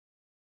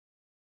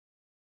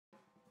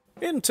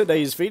In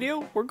today's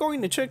video, we're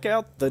going to check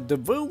out the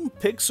Divoom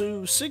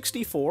Pixoo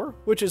 64,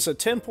 which is a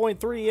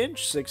 10.3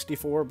 inch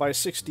 64 by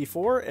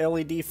 64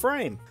 LED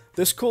frame.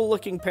 This cool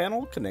looking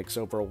panel connects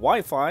over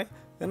Wi-Fi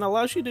and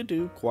allows you to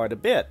do quite a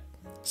bit,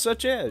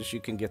 such as you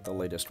can get the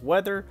latest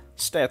weather,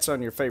 stats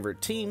on your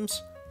favorite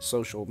teams,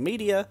 social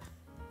media,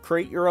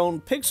 create your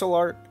own pixel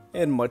art,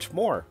 and much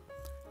more.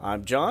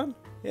 I'm John,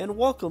 and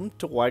welcome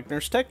to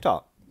Wagner's Tech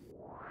Talk.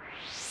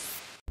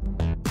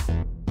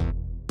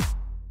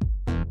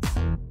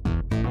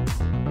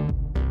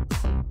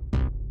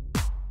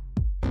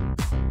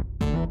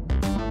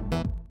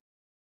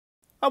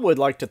 I would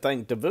like to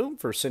thank Divoom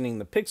for sending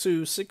the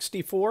Pixoo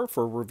 64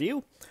 for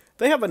review.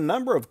 They have a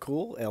number of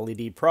cool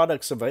LED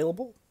products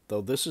available, though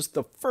this is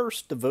the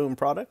first Divoom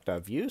product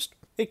I've used.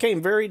 It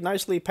came very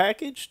nicely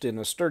packaged in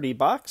a sturdy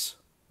box.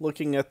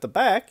 Looking at the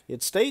back,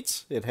 it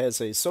states it has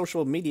a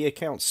social media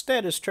account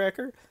status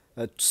tracker,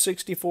 a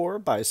 64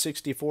 by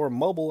 64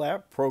 mobile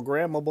app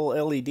programmable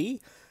LED,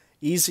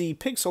 easy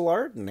pixel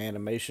art and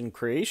animation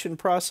creation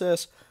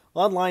process,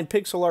 online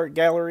pixel art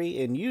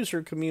gallery and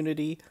user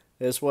community,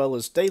 as well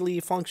as daily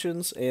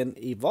functions and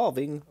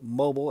evolving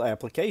mobile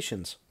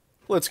applications.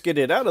 Let's get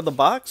it out of the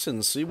box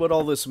and see what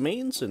all this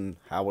means and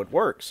how it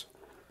works.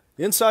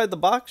 Inside the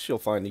box, you'll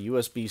find a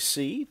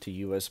USB-C to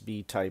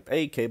USB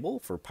Type-A cable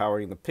for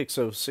powering the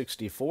Pixoo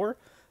 64.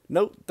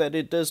 Note that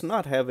it does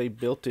not have a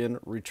built-in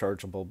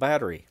rechargeable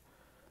battery.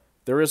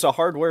 There is a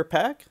hardware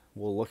pack,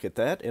 we'll look at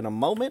that in a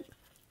moment,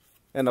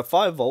 and a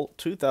 5-volt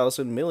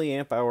 2000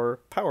 milliamp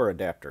hour power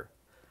adapter.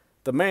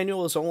 The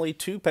manual is only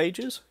 2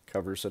 pages,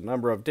 covers a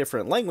number of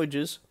different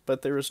languages,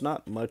 but there is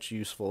not much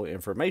useful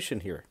information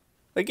here.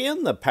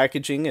 Again, the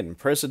packaging and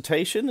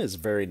presentation is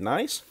very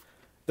nice.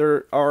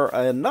 There are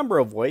a number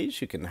of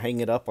ways you can hang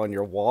it up on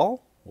your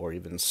wall, or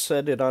even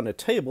set it on a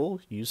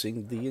table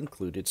using the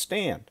included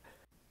stand.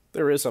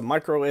 There is a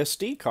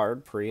microSD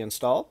card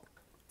pre-installed.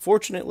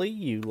 Fortunately,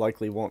 you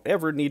likely won't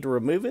ever need to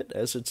remove it,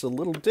 as it's a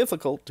little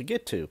difficult to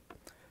get to.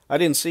 I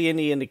didn't see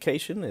any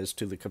indication as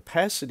to the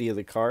capacity of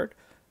the card,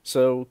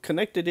 so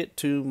connected it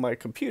to my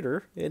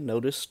computer and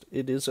noticed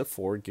it is a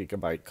 4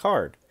 GB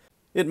card.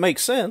 It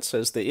makes sense,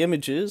 as the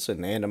images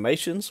and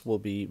animations will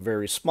be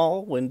very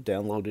small when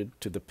downloaded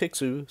to the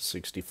Pixoo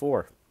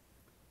 64.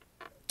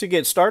 To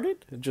get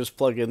started, just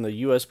plug in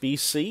the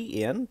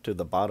USB-C in to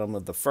the bottom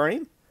of the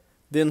frame,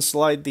 then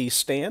slide the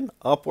stand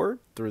upward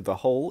through the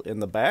hole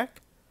in the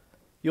back.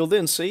 You'll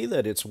then see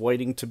that it's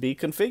waiting to be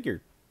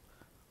configured.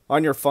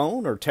 On your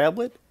phone or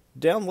tablet,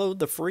 download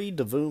the free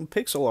Divoom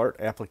Pixel Art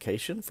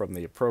application from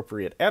the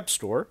appropriate App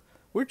Store,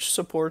 which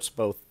supports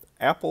both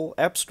Apple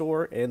App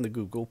Store and the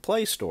Google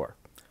Play Store.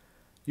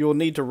 You will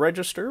need to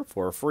register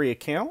for a free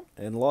account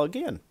and log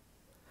in.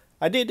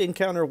 I did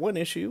encounter one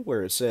issue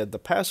where it said the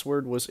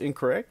password was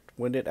incorrect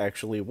when it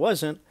actually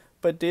wasn't,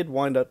 but did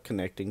wind up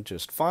connecting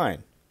just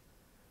fine.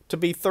 To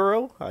be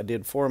thorough, I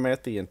did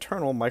format the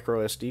internal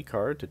microSD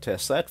card to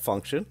test that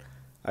function.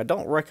 I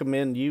don't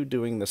recommend you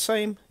doing the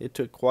same. It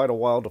took quite a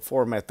while to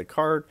format the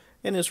card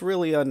and is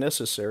really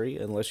unnecessary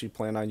unless you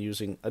plan on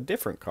using a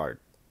different card.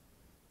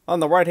 On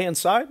the right hand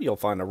side, you'll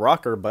find a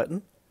rocker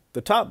button. The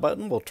top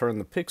button will turn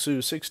the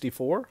Pixoo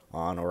 64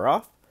 on or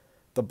off.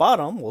 The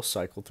bottom will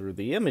cycle through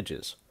the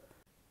images.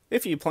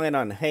 If you plan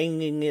on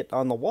hanging it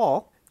on the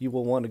wall, you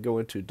will want to go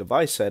into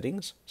Device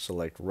Settings,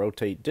 select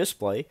Rotate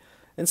Display,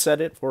 and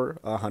set it for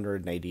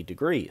 180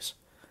 degrees.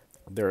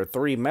 There are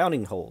 3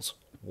 mounting holes,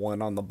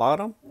 1 on the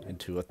bottom and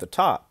 2 at the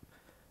top.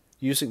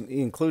 Using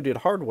the included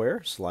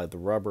hardware, slide the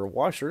rubber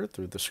washer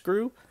through the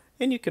screw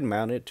and you can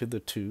mount it to the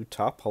 2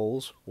 top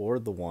holes or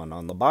the 1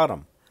 on the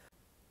bottom.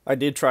 I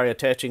did try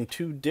attaching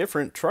 2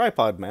 different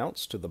tripod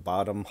mounts to the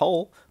bottom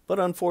hole, but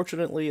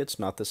unfortunately it's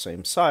not the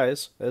same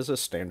size as a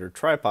standard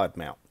tripod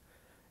mount.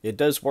 It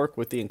does work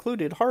with the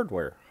included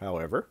hardware,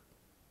 however.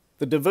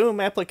 The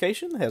Divoom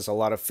application has a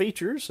lot of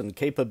features and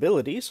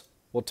capabilities.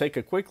 We'll take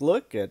a quick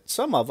look at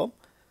some of them.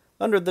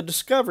 Under the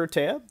Discover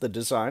tab, the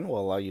design will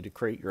allow you to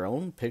create your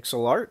own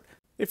pixel art.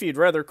 If you'd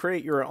rather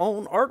create your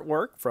own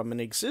artwork from an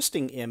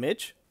existing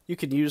image, you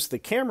can use the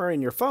camera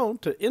in your phone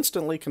to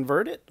instantly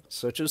convert it,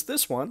 such as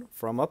this one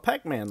from a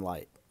Pac-Man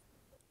light.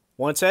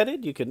 Once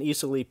added, you can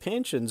easily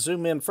pinch and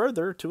zoom in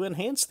further to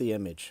enhance the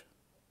image.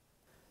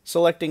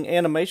 Selecting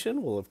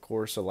animation will of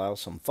course allow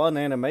some fun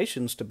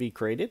animations to be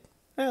created.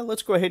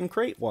 Let's go ahead and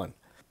create one.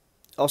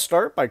 I'll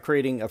start by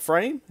creating a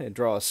frame and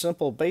draw a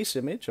simple base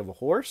image of a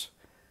horse.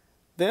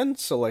 Then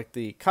select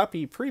the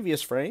Copy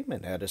Previous Frame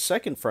and add a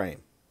second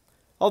frame.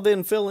 I'll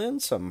then fill in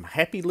some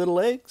happy little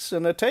legs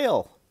and a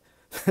tail.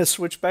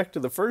 Switch back to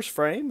the first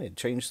frame and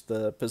change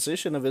the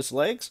position of his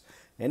legs,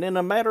 and in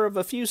a matter of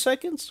a few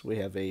seconds we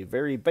have a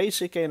very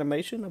basic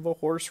animation of a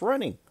horse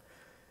running.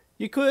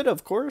 You could,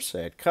 of course,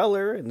 add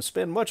color and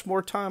spend much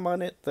more time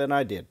on it than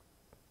I did.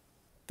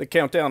 The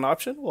countdown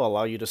option will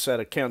allow you to set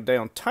a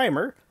countdown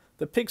timer.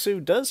 The Pixoo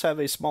does have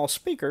a small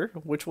speaker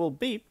which will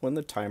beep when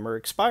the timer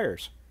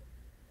expires.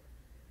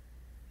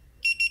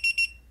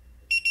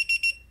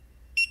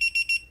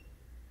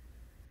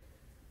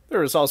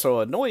 There is also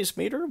a noise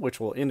meter which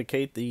will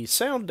indicate the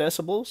sound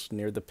decibels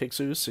near the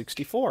Pixoo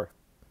 64.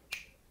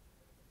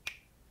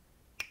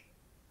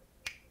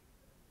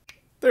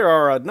 There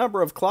are a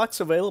number of clocks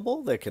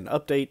available that can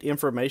update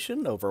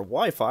information over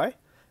Wi-Fi.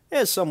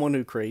 As someone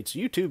who creates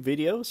YouTube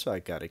videos, I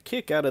got a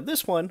kick out of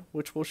this one,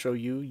 which will show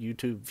you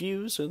YouTube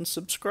views and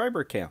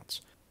subscriber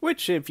counts.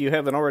 Which, if you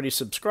haven't already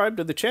subscribed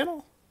to the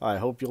channel, I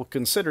hope you'll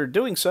consider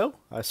doing so.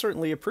 I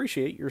certainly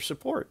appreciate your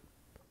support.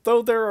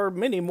 Though there are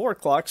many more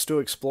clocks to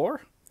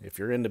explore. If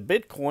you're into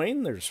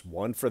Bitcoin, there's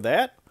one for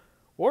that.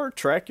 Or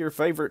track your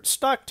favorite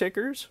stock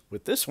tickers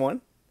with this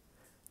one.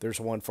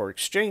 There's one for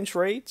exchange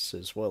rates,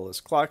 as well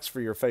as clocks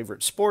for your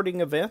favorite sporting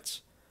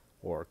events,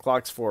 or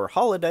clocks for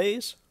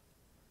holidays.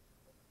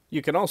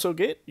 You can also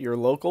get your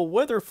local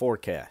weather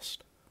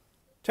forecast.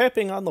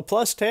 Tapping on the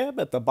plus tab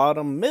at the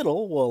bottom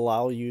middle will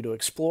allow you to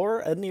explore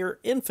a near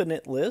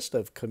infinite list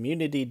of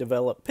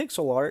community-developed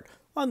pixel art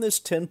on this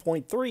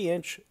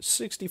 10.3-inch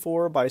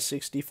 64 by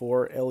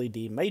 64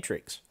 LED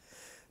matrix.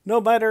 No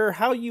matter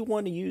how you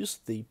want to use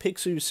the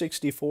Pixoo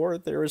 64,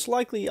 there is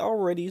likely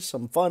already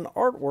some fun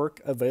artwork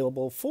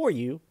available for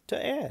you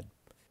to add.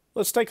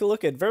 Let's take a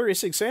look at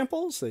various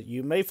examples that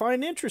you may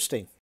find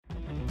interesting.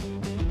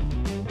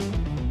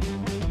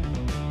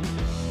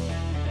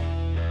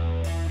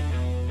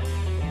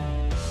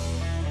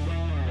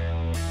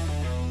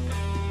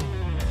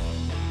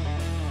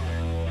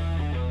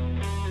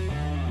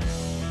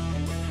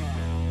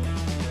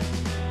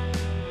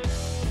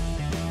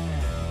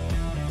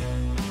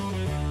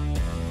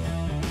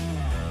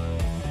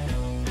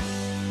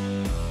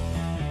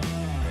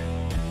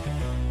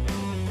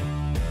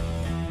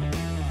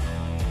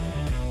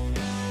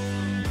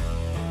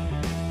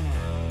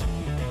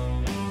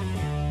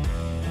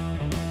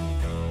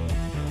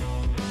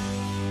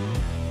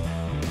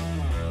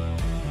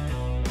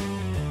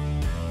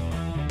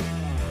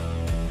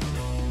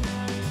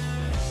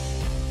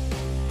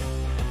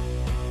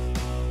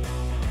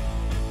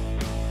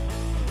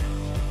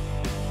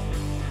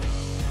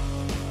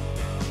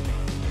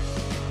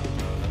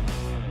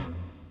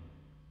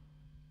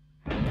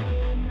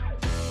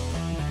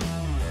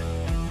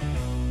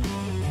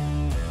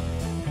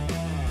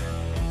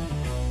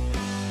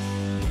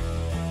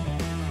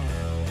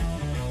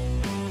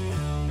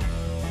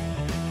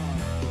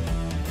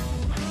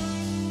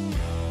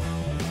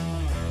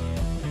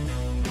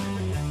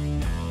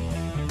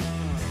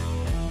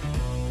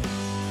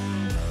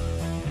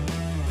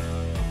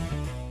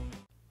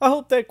 I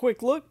hope that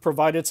quick look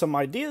provided some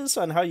ideas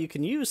on how you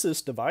can use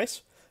this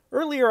device.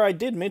 Earlier I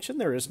did mention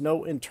there is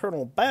no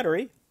internal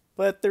battery,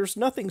 but there's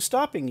nothing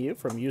stopping you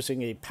from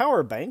using a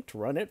power bank to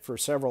run it for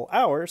several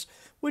hours,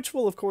 which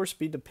will of course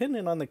be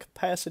dependent on the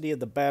capacity of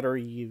the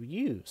battery you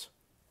use.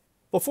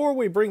 Before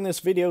we bring this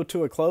video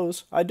to a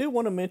close, I do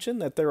want to mention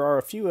that there are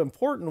a few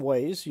important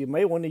ways you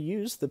may want to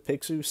use the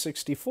Pixoo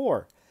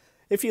 64.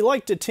 If you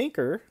like to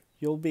tinker,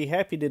 you'll be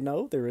happy to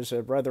know there is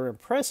a rather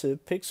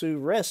impressive Pixoo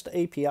REST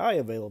API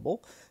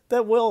available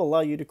that will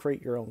allow you to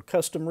create your own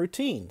custom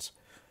routines.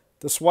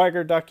 The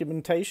Swagger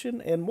documentation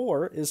and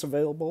more is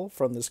available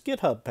from this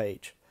GitHub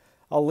page.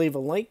 I'll leave a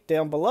link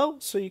down below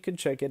so you can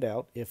check it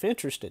out if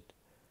interested.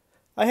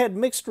 I had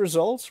mixed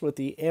results with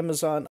the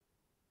Amazon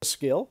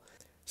skill.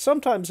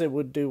 Sometimes it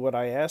would do what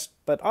I asked,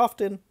 but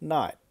often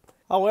not.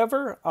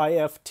 However,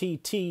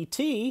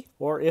 IFTTT,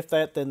 or If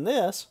That Then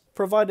This,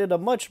 provided a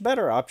much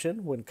better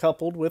option when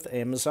coupled with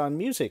Amazon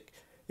Music.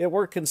 It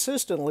worked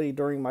consistently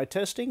during my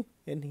testing,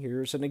 and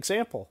here's an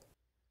example.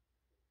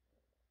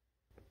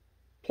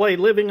 Play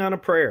Living on a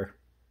Prayer.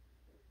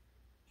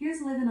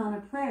 Here's Living on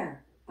a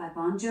Prayer by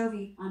Bon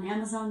Jovi on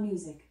Amazon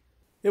Music.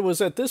 It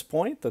was at this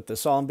point that the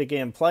song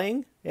began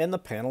playing and the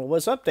panel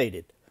was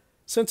updated.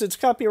 Since it's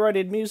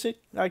copyrighted music,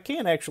 I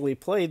can't actually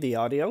play the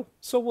audio,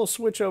 so we'll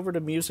switch over to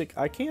music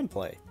I can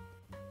play.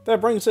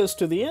 That brings us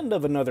to the end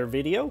of another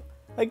video.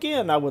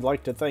 Again, I would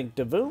like to thank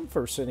Divoom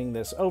for sending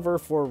this over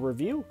for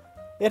review.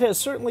 It has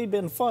certainly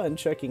been fun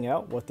checking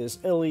out what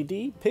this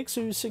LED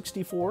Pixoo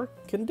 64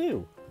 can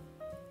do.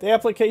 The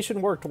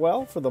application worked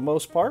well for the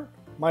most part,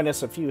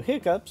 minus a few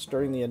hiccups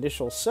during the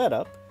initial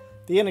setup.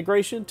 The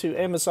integration to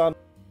Amazon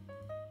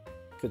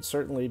could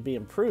certainly be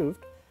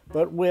improved,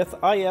 but with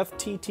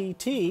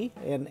IFTTT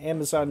and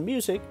Amazon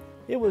Music,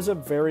 it was a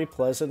very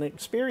pleasant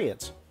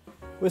experience.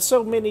 With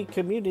so many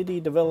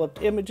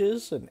community-developed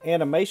images and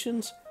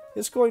animations,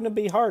 it's going to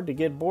be hard to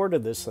get bored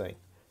of this thing.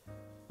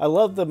 I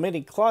love the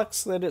many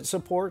clocks that it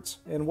supports,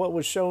 and what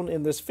was shown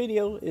in this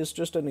video is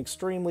just an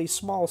extremely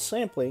small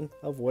sampling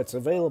of what's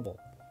available.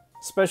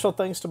 Special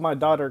thanks to my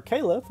daughter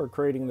Kayla for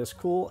creating this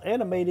cool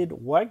animated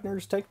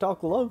Wagner's Tech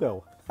Talk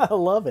logo. I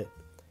love it.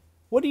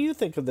 What do you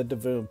think of the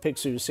Divoom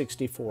Pixoo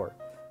 64?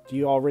 Do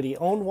you already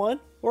own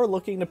one or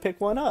looking to pick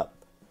one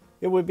up?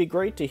 It would be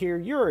great to hear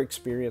your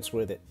experience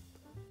with it.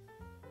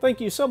 Thank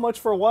you so much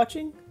for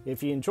watching.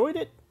 If you enjoyed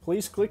it,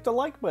 please click the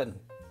like button.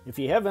 If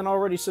you haven't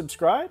already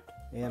subscribed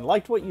and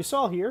liked what you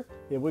saw here,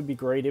 it would be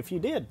great if you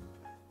did.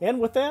 And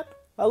with that,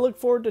 I look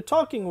forward to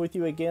talking with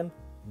you again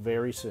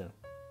very soon.